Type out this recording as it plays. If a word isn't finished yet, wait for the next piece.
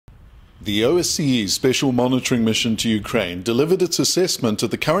The OSCE Special Monitoring Mission to Ukraine delivered its assessment of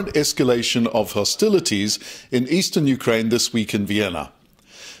the current escalation of hostilities in eastern Ukraine this week in Vienna.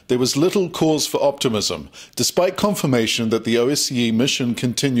 There was little cause for optimism, despite confirmation that the OSCE mission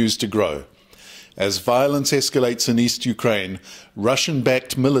continues to grow. As violence escalates in East Ukraine,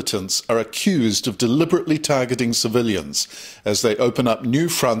 Russian-backed militants are accused of deliberately targeting civilians as they open up new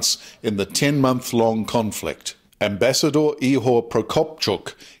fronts in the 10-month-long conflict. Ambassador Ihor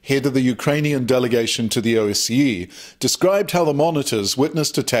Prokopchuk, head of the Ukrainian delegation to the OSCE, described how the monitors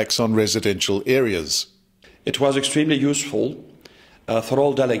witnessed attacks on residential areas. It was extremely useful for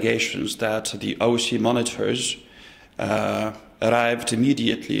all delegations that the OSCE monitors arrived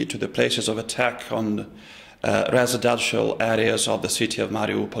immediately to the places of attack on residential areas of the city of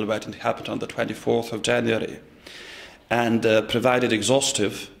Mariupol, where it happened on the 24th of January, and provided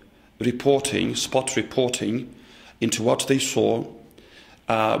exhaustive reporting, spot reporting, into what they saw,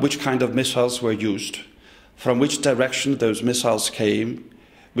 which kind of missiles were used, from which direction those missiles came,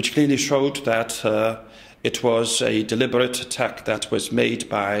 which clearly showed that it was a deliberate attack that was made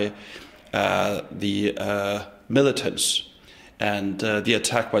by the militants, and the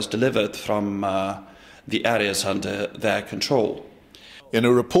attack was delivered from the areas under their control. In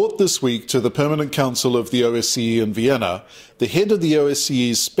a report this week to the Permanent Council of the OSCE in Vienna, the head of the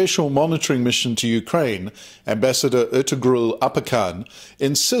OSCE's Special Monitoring Mission to Ukraine, Ambassador Ertugrul Apakan,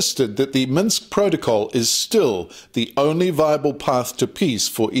 insisted that the Minsk Protocol is still the only viable path to peace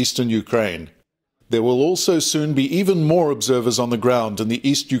for eastern Ukraine. There will also soon be even more observers on the ground in the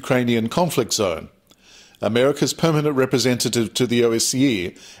East Ukrainian conflict zone. America's permanent representative to the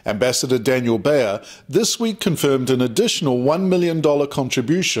OSCE, Ambassador Daniel Bayer, this week confirmed an additional $1 million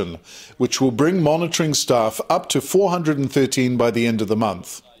contribution, which will bring monitoring staff up to 413 by the end of the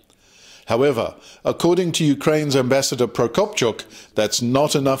month. However, according to Ukraine's Ambassador Prokopchuk, that's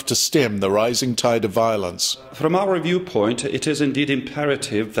not enough to stem the rising tide of violence. From our viewpoint, it is indeed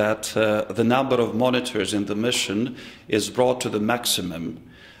imperative that the number of monitors in the mission is brought to the maximum,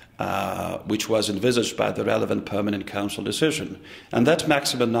 which was envisaged by the relevant Permanent Council decision. And that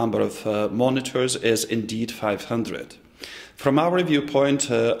maximum number of monitors is indeed 500. From our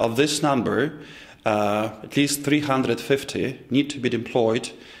viewpoint of this number, at least 350 need to be deployed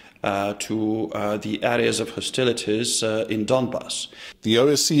to the areas of hostilities in Donbass. The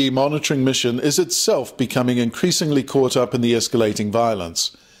OSCE monitoring mission is itself becoming increasingly caught up in the escalating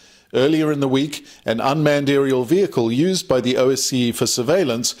violence. Earlier in the week, an unmanned aerial vehicle used by the OSCE for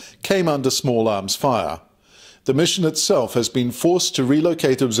surveillance came under small arms fire. The mission itself has been forced to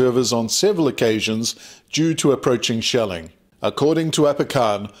relocate observers on several occasions due to approaching shelling. According to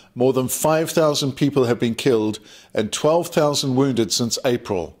Apakan, more than 5,000 people have been killed and 12,000 wounded since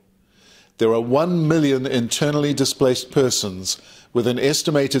April. There are 1 million internally displaced persons, with an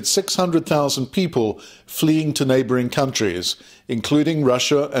estimated 600,000 people fleeing to neighboring countries, including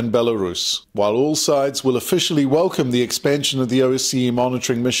Russia and Belarus. While all sides will officially welcome the expansion of the OSCE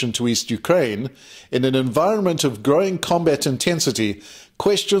monitoring mission to East Ukraine, in an environment of growing combat intensity,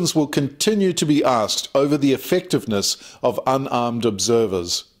 questions will continue to be asked over the effectiveness of unarmed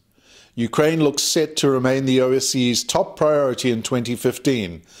observers. Ukraine looks set to remain the OSCE's top priority in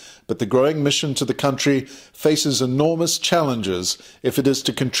 2015, but the growing mission to the country faces enormous challenges if it is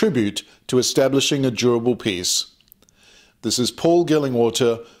to contribute to establishing a durable peace. This is Paul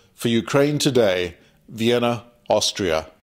Gillingwater for Ukraine Today, Vienna, Austria.